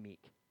us to be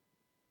meek.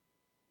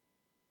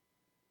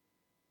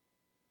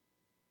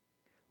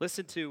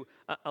 Listen to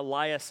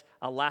Elias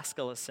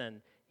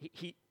Alaskalason.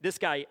 This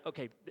guy,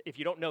 okay, if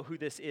you don't know who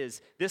this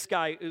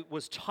guy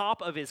was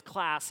top of his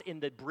class in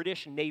the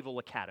British Naval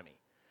Academy.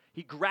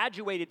 He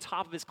graduated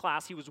top of his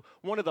class. He was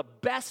one of the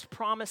best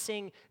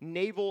promising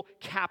naval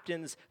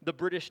captains the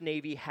British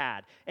Navy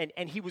had.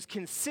 And he was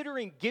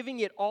considering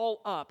giving it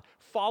all up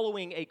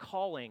following a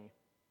calling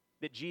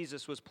that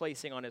Jesus was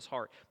placing on his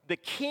heart. The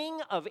King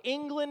of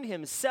England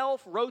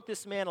himself wrote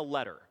this man a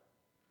letter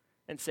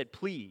and said,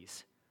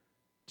 please,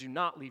 do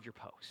not leave your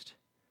post.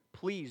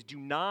 Please do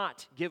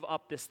not give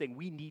up this thing.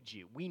 We need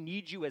you. We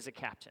need you as a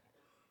captain.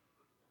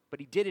 But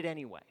he did it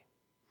anyway.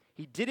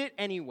 He did it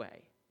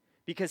anyway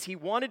because he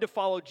wanted to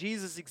follow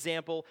Jesus'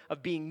 example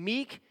of being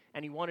meek,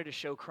 and he wanted to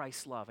show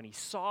Christ's love. And he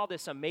saw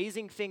this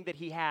amazing thing that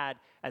he had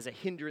as a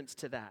hindrance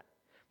to that.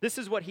 This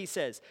is what he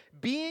says.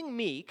 Being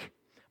meek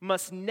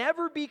must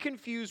never be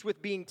confused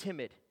with being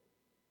timid.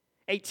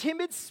 A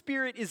timid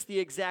spirit is the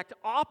exact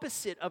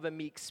opposite of a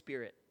meek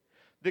spirit.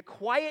 The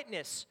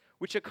quietness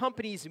which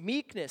accompanies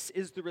meekness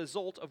is the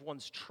result of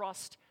one's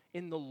trust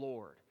in the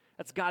Lord.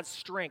 That's God's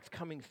strength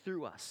coming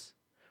through us.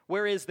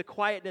 Whereas the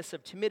quietness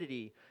of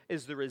timidity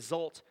is the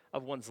result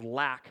of one's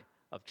lack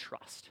of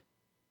trust.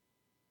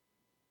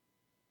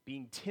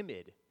 Being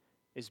timid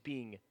is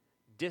being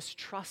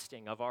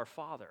distrusting of our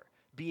Father.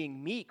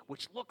 Being meek,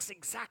 which looks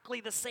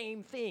exactly the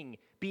same thing,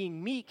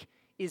 being meek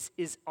is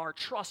our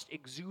trust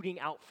exuding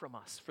out from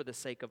us for the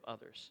sake of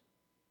others.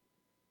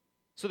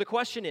 So the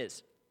question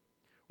is,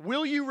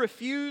 will you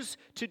refuse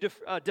to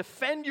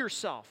defend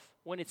yourself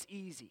when it's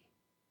easy?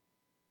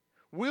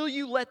 Will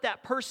you let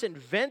that person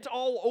vent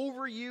all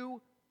over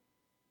you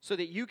so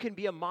that you can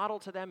be a model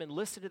to them and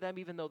listen to them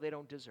even though they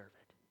don't deserve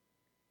it?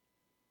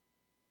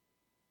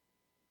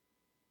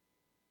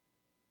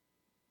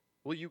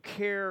 Will you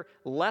care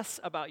less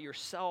about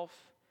yourself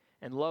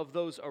and love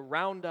those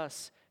around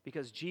us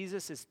because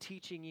Jesus is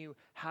teaching you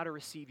how to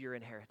receive your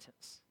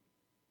inheritance?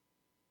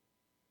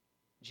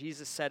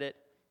 Jesus said it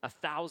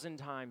 1,000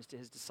 times to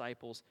his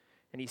disciples,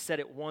 and he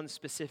said it one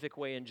specific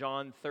way in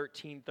John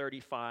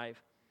 13:35.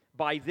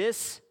 By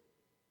this,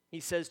 he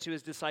says to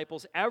his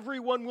disciples,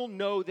 everyone will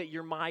know that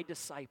you're my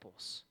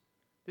disciples.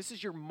 This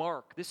is your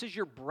mark. This is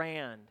your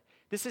brand.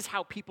 This is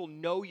how people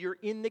know you're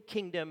in the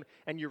kingdom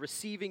and you're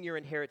receiving your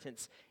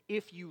inheritance.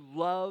 If you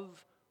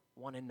love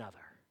one another.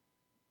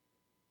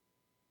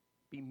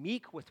 Be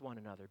meek with one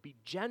another. Be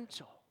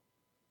gentle.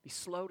 Be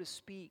slow to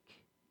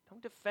speak.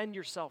 Don't defend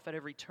yourself at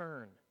every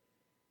turn.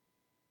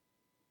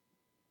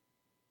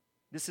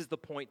 This is the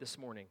point this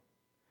morning.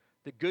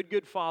 The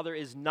good Father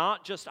is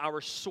not just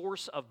our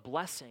source of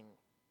blessing.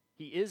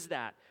 He is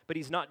that, but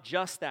he's not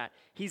just that.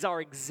 He's our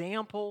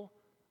example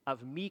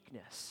of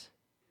meekness.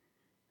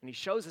 And he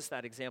shows us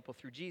that example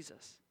through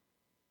Jesus.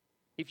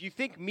 If you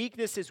think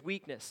meekness is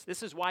weakness,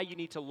 this is why you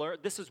need to learn.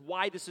 This is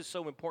why this is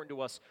so important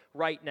to us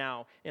right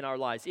now in our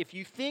lives. If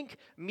you think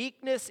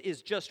meekness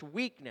is just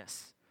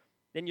weakness,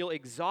 then you'll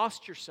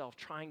exhaust yourself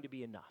trying to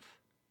be enough.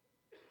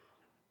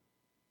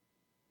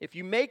 If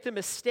you make the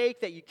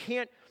mistake that you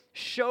can't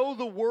show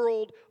the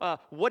world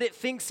what it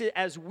thinks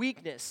as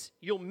weakness,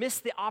 you'll miss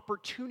the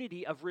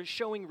opportunity of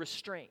showing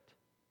restraint.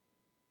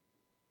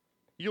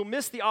 You'll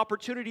miss the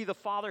opportunity the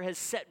Father has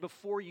set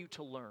before you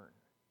to learn.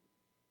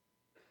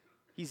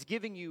 He's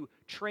giving you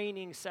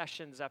training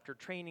sessions after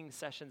training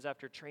sessions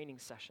after training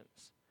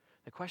sessions.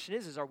 The question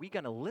is are we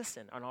going to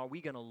listen and are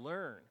we going to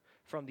learn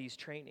from these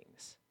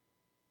trainings?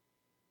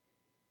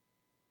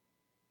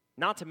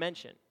 Not to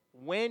mention,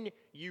 when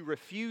you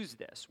refuse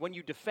this, when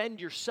you defend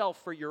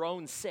yourself for your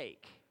own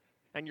sake,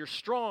 and you're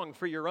strong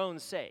for your own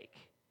sake,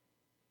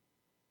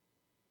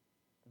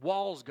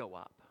 walls go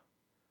up.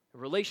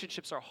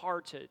 Relationships are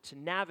hard to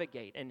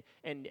navigate,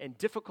 and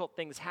difficult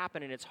things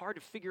happen, and it's hard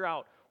to figure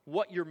out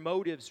what your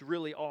motives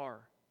really are.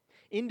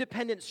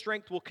 Independent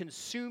strength will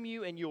consume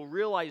you, and you'll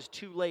realize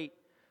too late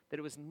that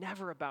it was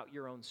never about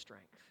your own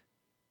strength,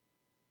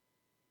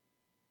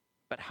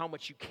 but how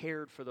much you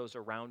cared for those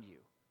around you,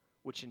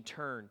 which in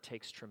turn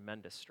takes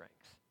tremendous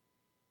strength.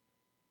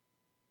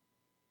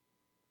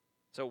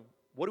 So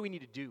what do we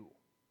need to do?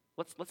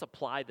 Let's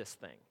apply this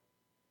thing.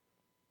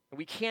 And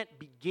we can't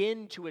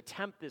begin to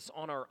attempt this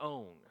on our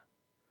own.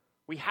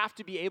 We have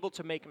to be able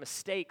to make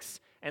mistakes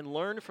and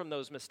learn from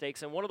those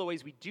mistakes. And one of the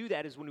ways we do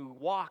that is when we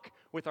walk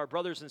with our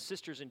brothers and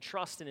sisters in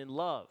trust and in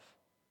love.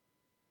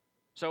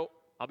 So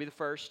I'll be the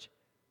first.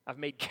 I've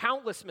made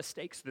countless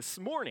mistakes this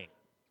morning,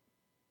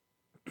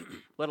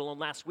 let alone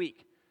last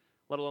week,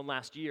 let alone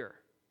last year.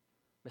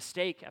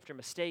 Mistake after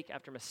mistake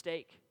after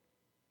mistake.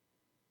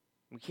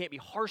 We can't be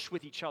harsh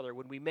with each other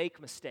when we make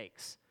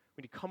mistakes.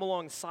 We need to come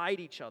alongside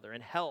each other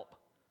and help.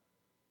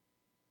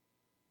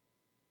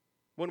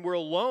 When we're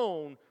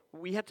alone,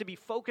 we have to be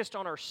focused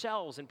on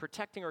ourselves and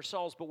protecting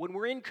ourselves. But when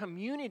we're in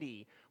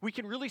community, we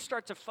can really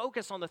start to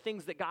focus on the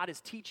things that God is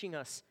teaching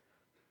us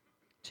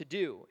to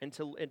do and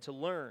to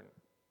learn.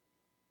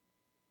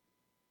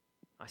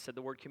 I said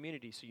the word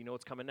community, so you know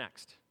what's coming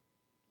next.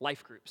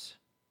 Life groups.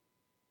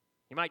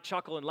 You might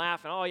chuckle and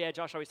laugh, and oh yeah,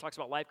 Josh always talks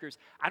about life groups.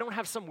 I don't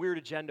have some weird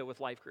agenda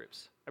with life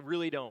groups. I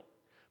really don't.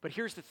 But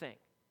here's the thing.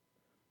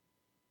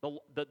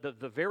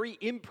 The very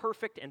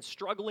imperfect and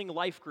struggling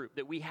life group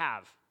that we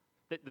have,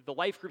 the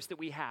life groups that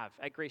we have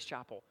at Grace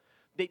Chapel,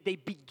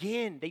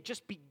 they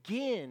just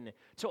begin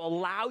to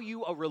allow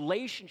you a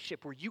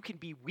relationship where you can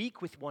be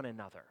weak with one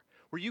another,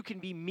 where you can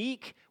be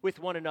meek with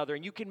one another,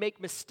 and you can make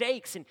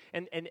mistakes, and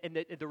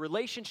the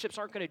relationships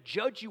aren't going to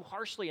judge you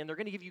harshly, and they're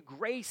going to give you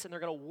grace, and they're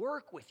going to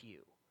work with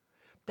you.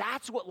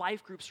 That's what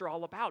life groups are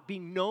all about,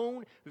 being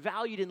known,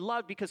 valued, and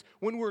loved, because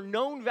when we're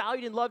known,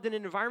 valued, and loved in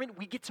an environment,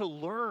 we get to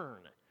learn.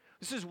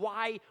 This is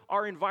why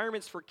our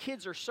environments for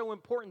kids are so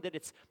important, that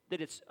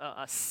it's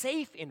a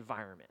safe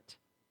environment,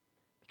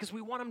 because we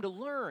want them to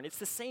learn. It's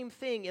the same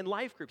thing in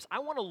life groups. I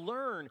want to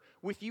learn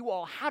with you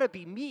all how to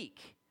be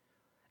meek,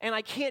 and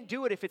I can't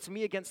do it if it's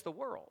me against the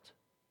world.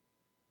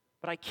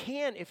 But I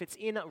can if it's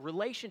in a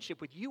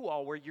relationship with you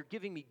all where you're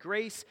giving me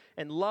grace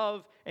and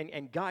love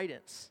and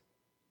guidance.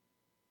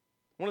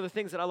 One of the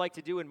things that I like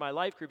to do in my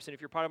life groups, and if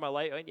you're part of my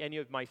life, any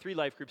of my 3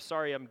 life groups,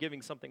 sorry, I'm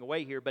giving something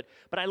away here, but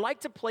I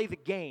like to play the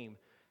game.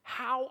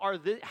 How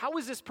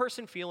is this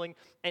person feeling,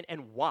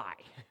 and why?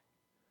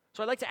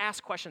 So I like to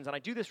ask questions, and I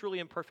do this really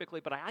imperfectly,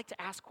 but I like to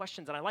ask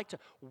questions, and I like to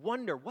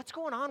wonder, what's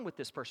going on with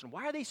this person?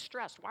 Why are they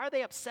stressed? Why are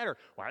they upset? Or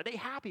why are they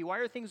happy? Why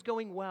are things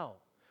going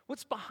well?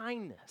 What's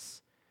behind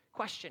this?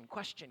 Question,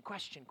 question,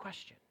 question,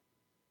 question.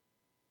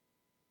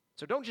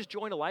 So don't just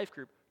join a life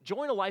group.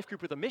 Join a life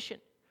group with a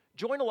mission.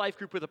 Join a life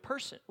group with a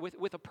person,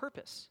 with a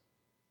purpose.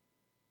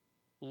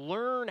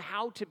 Learn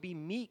how to be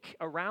meek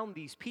around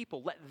these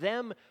people. Let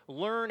them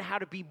learn how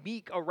to be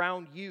meek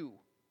around you.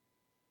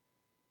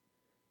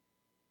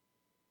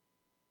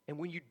 And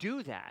when you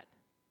do that,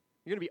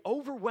 you're going to be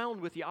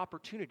overwhelmed with the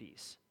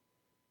opportunities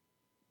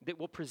that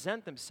will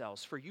present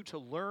themselves for you to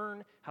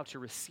learn how to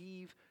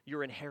receive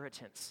your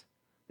inheritance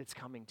that's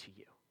coming to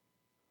you.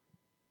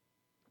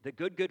 The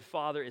good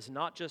Father is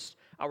not just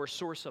our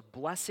source of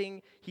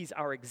blessing, He's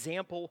our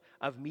example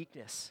of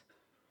meekness.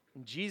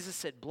 And Jesus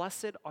said,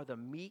 "Blessed are the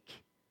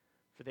meek,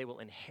 for they will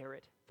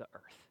inherit the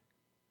earth."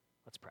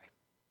 Let's pray.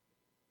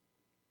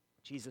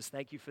 Jesus,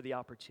 thank you for the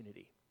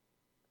opportunity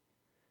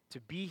to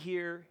be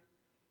here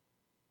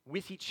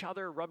with each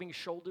other, rubbing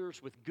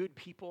shoulders with good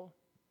people,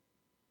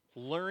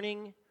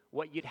 learning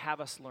what you'd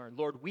have us learn.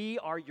 Lord, we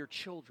are your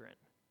children.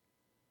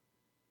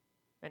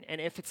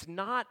 And if it's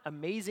not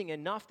amazing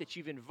enough that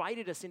you've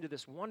invited us into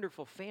this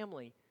wonderful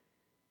family,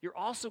 you're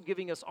also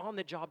giving us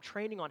on-the-job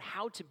training on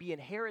how to be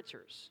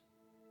inheritors.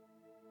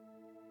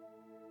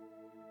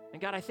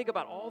 And God, I think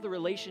about all the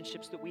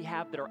relationships that we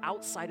have that are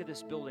outside of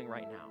this building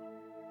right now.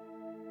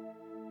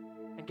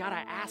 And God,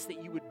 I ask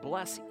that you would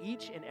bless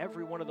each and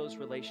every one of those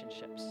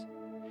relationships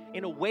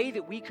in a way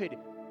that we could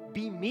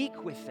be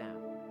meek with them,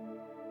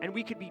 and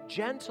we could be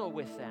gentle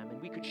with them,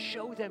 and we could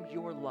show them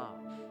your love.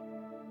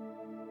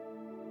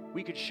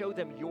 We could show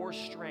them your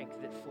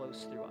strength that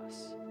flows through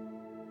us.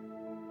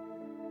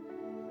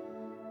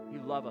 You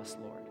love us,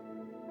 Lord,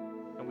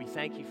 and we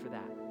thank you for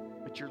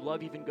that. But your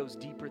love even goes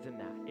deeper than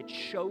that. It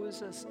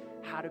shows us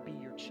how to be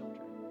your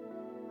children.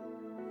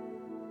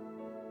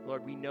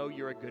 Lord, we know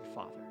you're a good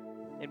Father,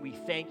 and we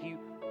thank you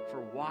for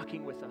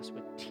walking with us,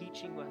 with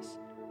teaching us,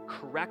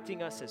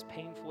 correcting us, as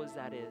painful as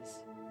that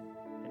is,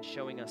 and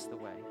showing us the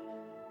way.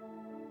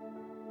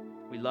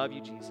 We love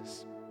you,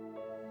 Jesus.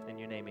 In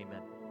your name,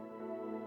 amen.